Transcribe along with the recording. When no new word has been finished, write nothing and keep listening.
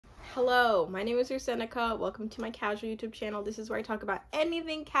Hello, my name is Seneca. Welcome to my casual YouTube channel. This is where I talk about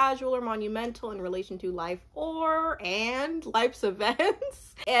anything casual or monumental in relation to life and life's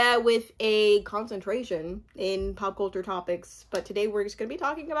events with a concentration in pop culture topics. But today we're just going to be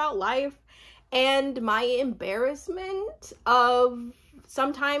talking about life and my embarrassment of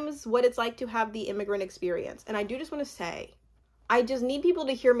sometimes what it's like to have the immigrant experience. And I do just want to say, I just need people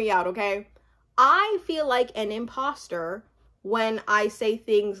to hear me out, okay? I feel like an imposter when I say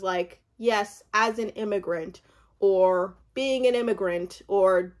things like, yes, as an immigrant, or being an immigrant,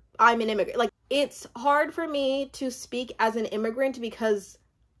 or I'm an immigrant. Like, it's hard for me to speak as an immigrant because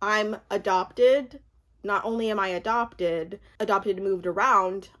I'm adopted. Not only am I adopted and moved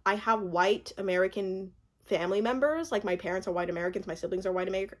around, I have white American family members. Like, my parents are white Americans, my siblings are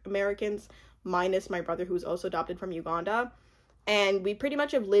white Americans, minus my brother who's also adopted from Uganda. And we pretty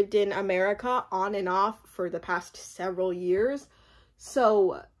much have lived in America on and off for the past several years.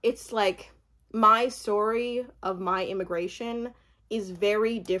 So it's like my story of my immigration is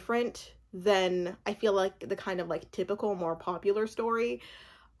very different than I feel like the kind of like typical, more popular story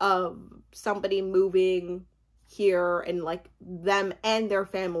of somebody moving here and like them and their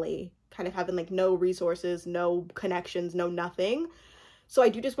family kind of having like no resources, no connections, no nothing. So I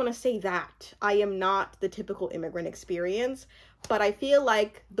do just want to say that I am not the typical immigrant experience, but I feel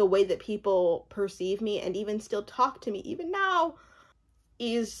like the way that people perceive me and even still talk to me even now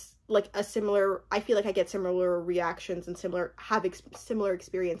is like a similar, I feel like I get similar reactions and similar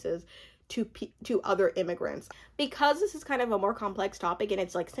experiences to other immigrants. Because this is kind of a more complex topic and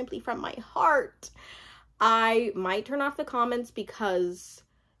it's like simply from my heart, I might turn off the comments because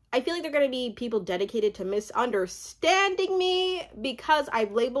I feel like they're going to be people dedicated to misunderstanding me because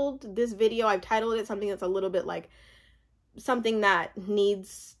I've labeled this video, I've titled it something that's a little bit like something that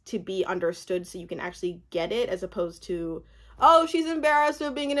needs to be understood so you can actually get it, as opposed to, oh, she's embarrassed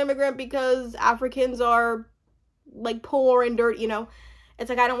of being an immigrant because Africans are like poor and dirt, you know. It's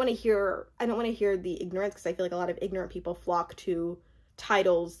like I don't want to hear the ignorance, because I feel like a lot of ignorant people flock to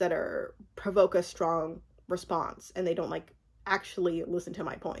titles that provoke a strong response and they don't like actually listen to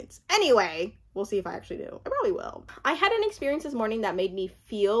my points. Anyway, we'll see if I actually do. I probably will. I had an experience this morning that made me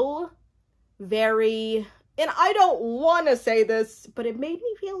feel very, and I don't want to say this, but it made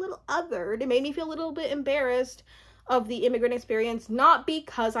me feel a little othered. It made me feel a little bit embarrassed of the immigrant experience, not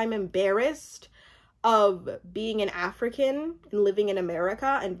because I'm embarrassed of being an African and living in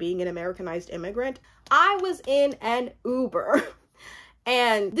America and being an Americanized immigrant. I was in an Uber.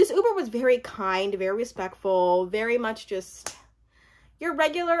 And this Uber was very kind, very respectful, very much just your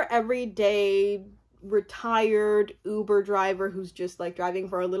regular, everyday, retired Uber driver who's just like driving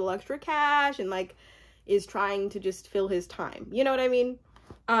for a little extra cash and like is trying to just fill his time. You know what I mean?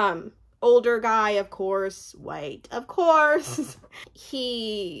 Older guy, of course, white, of course.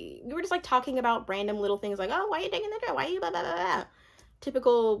 We were just like talking about random little things like, oh, why are you taking the trip? Why are you blah, blah, blah, blah.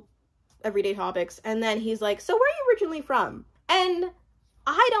 Typical everyday topics. And then he's like, so where are you originally from? And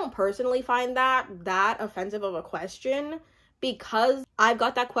I don't personally find that offensive of a question, because I've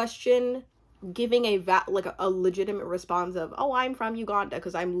got that question giving a legitimate response of, oh, I'm from Uganda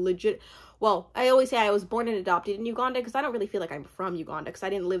because I'm legit. Well, I always say I was born and adopted in Uganda because I don't really feel like I'm from Uganda because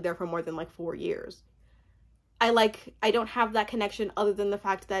I didn't live there for more than like 4 years. I don't have that connection other than the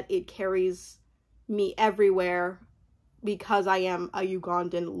fact that it carries me everywhere because I am a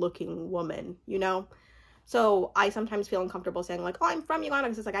Ugandan looking woman, you know? So I sometimes feel uncomfortable saying like, oh, I'm from Uganda,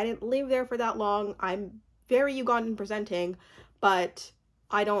 because it's like I didn't live there for that long. I'm very Ugandan presenting, but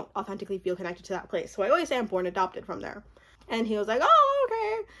I don't authentically feel connected to that place. So I always say I'm born adopted from there. And he was like, oh,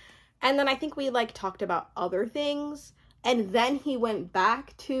 okay. And then I think we like talked about other things. And then he went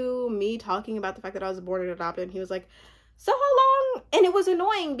back to me talking about the fact that I was born and adopted. And he was like, so how long? And it was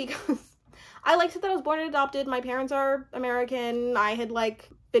annoying because I like said that I was born and adopted. My parents are American. I had like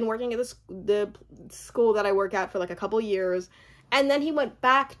been working at the school that I work at for like a couple years. And then he went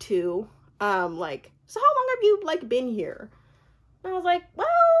back to like, so how long have you like been here? And I was like, well,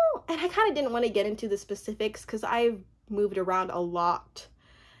 and I kind of didn't want to get into the specifics because I've moved around a lot.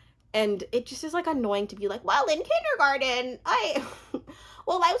 And it just is like annoying to be like, well, in kindergarten, I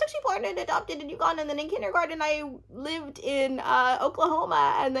was actually born and adopted in Uganda. And then in kindergarten, I lived in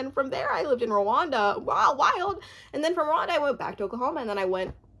Oklahoma. And then from there, I lived in Rwanda. Wow, wild. And then from Rwanda, I went back to Oklahoma. And then I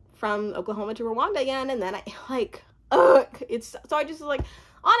went from Oklahoma to Rwanda again. And then I like, so I just like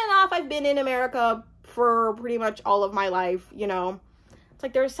on and off. I've been in America for pretty much all of my life, you know. It's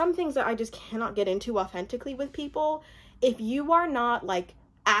like there's some things that I just cannot get into authentically with people. If you are not like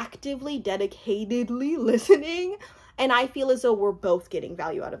actively, dedicatedly listening, and I feel as though we're both getting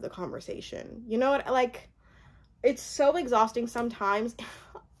value out of the conversation. You know what? Like, it's so exhausting sometimes.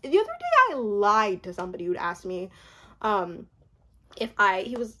 the other day I lied to somebody who'd asked me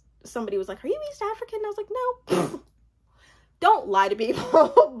somebody was like, are you East African? And I was like, no. Don't lie to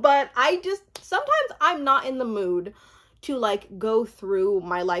people. But sometimes I'm not in the mood to like go through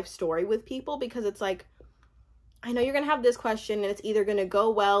my life story with people, because it's like, I know you're gonna have this question and it's either gonna go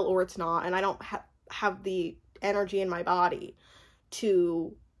well or it's not, and I don't have the energy in my body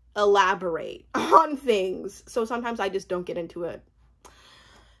to elaborate on things. So sometimes I just don't get into it.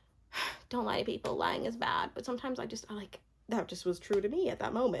 Don't lie to people. Lying is bad. But sometimes I like, that just was true to me at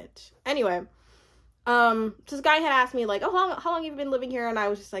that moment. Anyway, so this guy had asked me like, oh, how long have you been living here? And I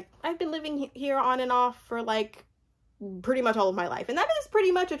was just like, I've been living here on and off for like pretty much all of my life. And that is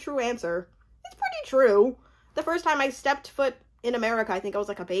pretty much a true answer. It's pretty true. The first time I stepped foot in America, I think I was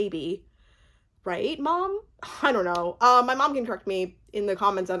like a baby. Right, Mom? I don't know. My mom can correct me in the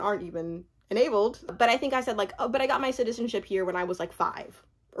comments that aren't even enabled. But I think I said like, oh, but I got my citizenship here when I was like 5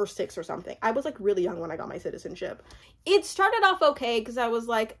 or 6 or something. I was like really young when I got my citizenship. It started off okay because I was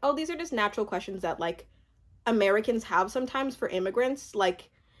like, oh, these are just natural questions that like Americans have sometimes for immigrants. Like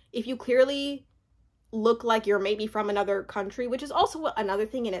if you clearly look like you're maybe from another country, which is also another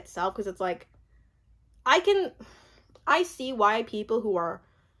thing in itself, because it's like, I see why people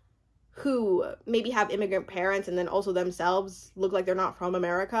who maybe have immigrant parents and then also themselves look like they're not from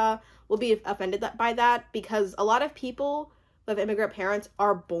America will be offended by that, because a lot of people who have immigrant parents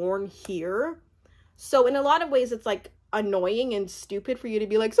are born here. So in a lot of ways, it's like annoying and stupid for you to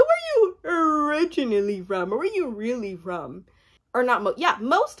be like, so where are you originally from? Or where are you really from? Or not, most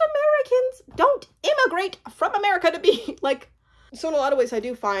Americans don't immigrate from America to be like, so in a lot of ways I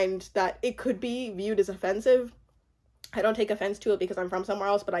do find that it could be viewed as offensive. I don't take offense to it because I'm from somewhere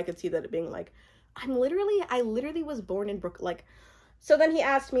else, but I could see that it being like, I literally was born in Brooklyn. Like, so then he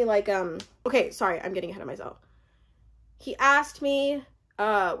asked me like, okay, sorry, I'm getting ahead of myself. He asked me,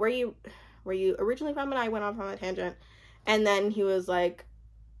 where you originally from? And I went off on a tangent. And then he was like,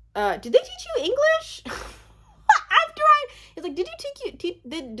 did they teach you English? He's like, did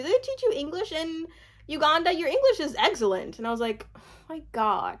they teach you English in Uganda? Your English is excellent. And I was like, oh my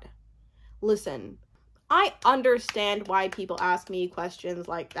God, listen. I understand why people ask me questions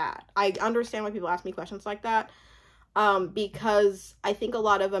like that. Because I think a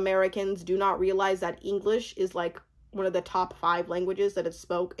lot of Americans do not realize that English is like one of the top 5 languages that is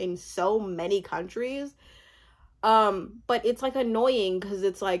spoke in so many countries. But it's like annoying because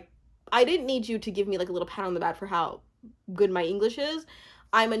it's like, I didn't need you to give me like a little pat on the back for how good my English is.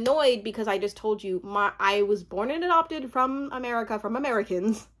 I'm annoyed because I just told you I was born and adopted from America, from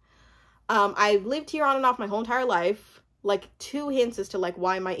Americans. I've lived here on and off my whole entire life. Like 2 hints as to like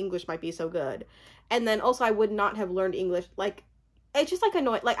why my English might be so good. And then also I would not have learned English. Like, it's just like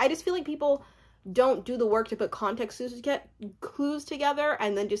annoying. Like, I just feel like people don't do the work to put context clues together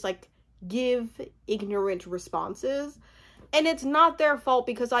and then just like give ignorant responses. And it's not their fault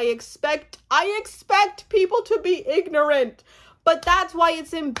because I expect people to be ignorant. But that's why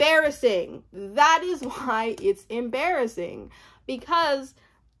it's embarrassing. That is why it's embarrassing. Because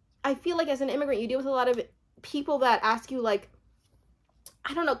I feel like as an immigrant, you deal with a lot of people that ask you, like,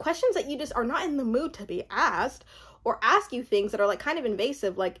 I don't know, questions that you just are not in the mood to be asked, or ask you things that are, like, kind of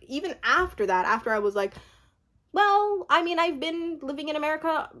invasive. Like, even after that, after I was like, well, I mean, I've been living in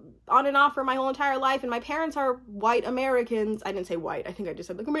America on and off for my whole entire life, and my parents are white Americans. I didn't say white. I think I just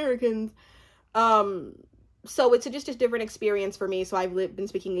said, like, Americans. So it's just a different experience for me. So I've been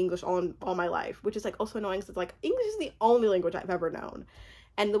speaking English all my life, which is, like, also annoying because it's, like, English is the only language I've ever known.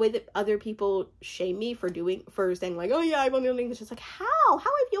 And the way that other people shame me for saying, like, oh, yeah, I've only known English. It's like, how have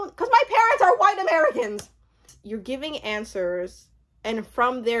you? Because my parents are white Americans. You're giving answers, and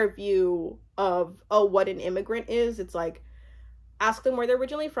from their view of, oh, what an immigrant is, it's like, ask them where they're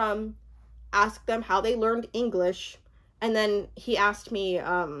originally from, ask them how they learned English. And then he asked me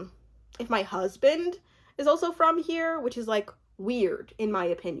if my husband is also from here, which is, like, weird, in my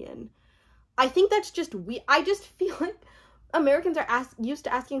opinion. I think that's just weird. I just feel like Americans are used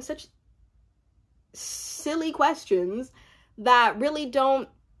to asking such silly questions that really don't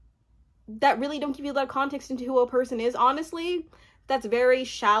give you a lot of context into who a person is. Honestly, that's very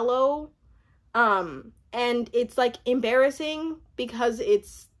shallow. And it's, like, embarrassing because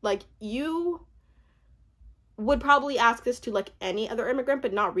it's like, you would probably ask this to, like, any other immigrant,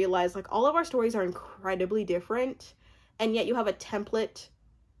 but not realize, like, all of our stories are incredibly different, and yet you have a template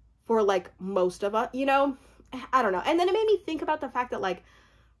for, like, most of us, you know? I don't know. And then it made me think about the fact that, like,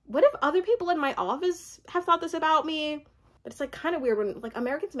 what if other people in my office have thought this about me? But it's, like, kind of weird when, like,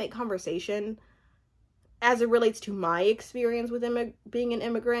 Americans make conversation as it relates to my experience with being an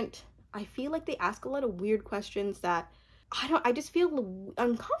immigrant. I feel like they ask a lot of weird questions that I just feel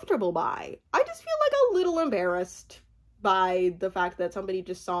uncomfortable by. I just feel like a little embarrassed by the fact that somebody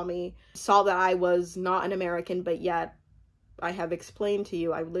just saw that I was not an American, but yet I have explained to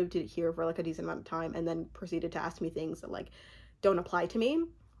you I've lived here for like a decent amount of time, and then proceeded to ask me things that like don't apply to me.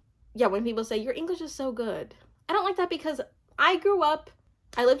 Yeah, when people say your English is so good, I don't like that, because I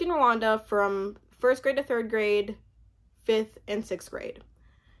lived in Rwanda from 1st grade to 3rd grade, 5th and 6th grade,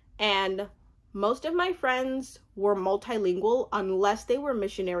 and most of my friends were multilingual unless they were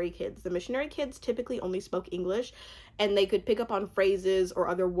missionary kids. The missionary kids typically only spoke English, and they could pick up on phrases or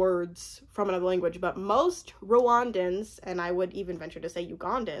other words from another language. But most Rwandans, and I would even venture to say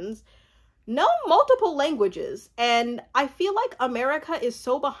Ugandans, know multiple languages. And I feel like America is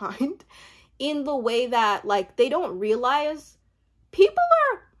so behind in the way that, like, they don't realize people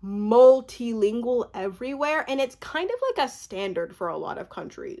are multilingual everywhere, and it's kind of like a standard for a lot of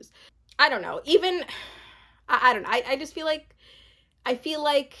countries. I don't know, even, I don't know, I just feel like,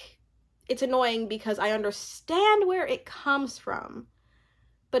 it's annoying because I understand where it comes from,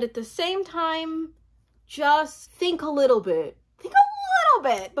 but at the same time, just think a little bit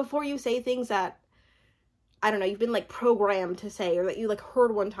before you say things that, I don't know, you've been like programmed to say, or that you like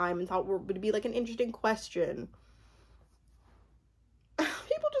heard one time and thought would be like an interesting question.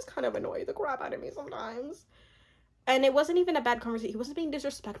 People just kind of annoy the crap out of me sometimes. And it wasn't even a bad conversation. He wasn't being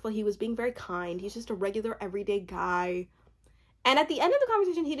disrespectful. He was being very kind. He's just a regular, everyday guy. And at the end of the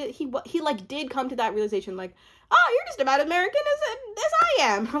conversation, he did come to that realization, like, oh, you're just about as American as I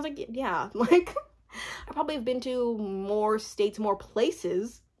am. I was like, yeah, like, I probably have been to more states, more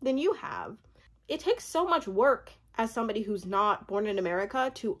places than you have. It takes so much work as somebody who's not born in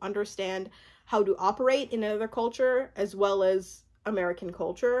America to understand how to operate in another culture as well as American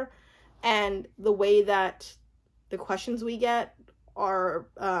culture, and the way that the questions we get are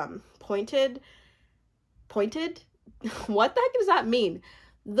pointed. What the heck does that mean?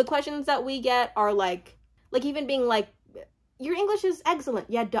 The questions that we get are like even being like, your English is excellent.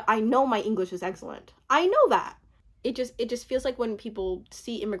 Yeah, I know my English is excellent. I know that. It just feels like when people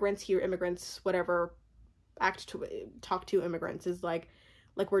see immigrants, hear immigrants, whatever, talk to immigrants, is like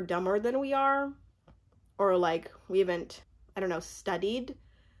we're dumber than we are, or like we haven't, I don't know, studied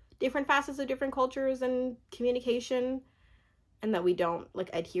different facets of different cultures and communication, and that we don't like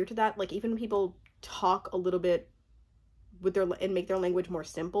adhere to that. Like, even people talk a little bit with and make their language more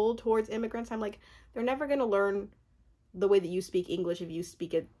simple towards immigrants, I'm like, they're never going to learn the way that you speak English if you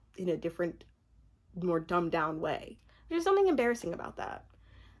speak it in a different, more dumbed down way. There's something embarrassing about that.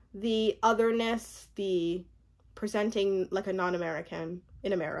 The otherness, the presenting like a non-American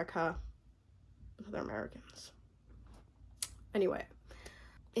in America with other Americans. Anyway,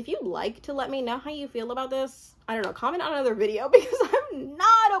 if you'd like to let me know how you feel about this, I don't know, comment on another video, because I'm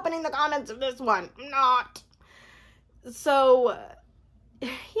not opening the comments of this one. I'm not. So,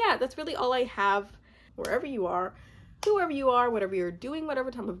 yeah, that's really all I have. Wherever you are, whoever you are, whatever you're doing,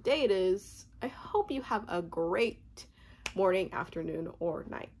 whatever time of day it is, I hope you have a great morning, afternoon, or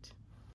night.